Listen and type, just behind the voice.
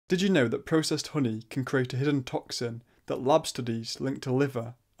Did you know that processed honey can create a hidden toxin that lab studies link to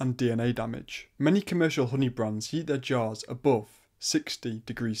liver and DNA damage? Many commercial honey brands heat their jars above 60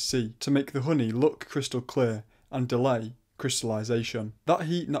 degrees C to make the honey look crystal clear and delay crystallisation. That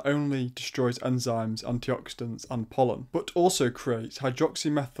heat not only destroys enzymes, antioxidants and pollen, but also creates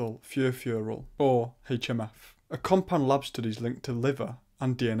hydroxymethylfurfural, or HMF, a compound lab studies link to liver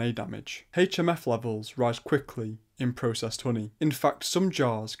and DNA damage. HMF levels rise quickly in processed honey. In fact, some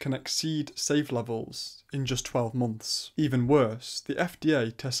jars can exceed safe levels in just 12 months. Even worse, the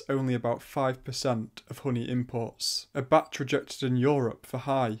FDA tests only about 5% of honey imports. A batch rejected in Europe for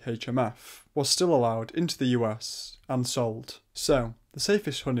high HMF was still allowed into the US and sold. So, the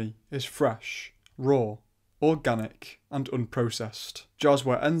safest honey is fresh, raw, organic and unprocessed. Jars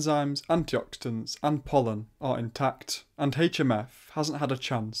where enzymes, antioxidants and pollen are intact, and HMF hasn't had a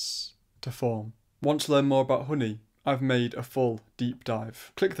chance to form. Want to learn more about honey? I've made a full deep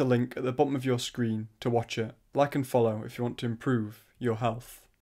dive. Click the link at the bottom of your screen to watch it. Like and follow if you want to improve your health.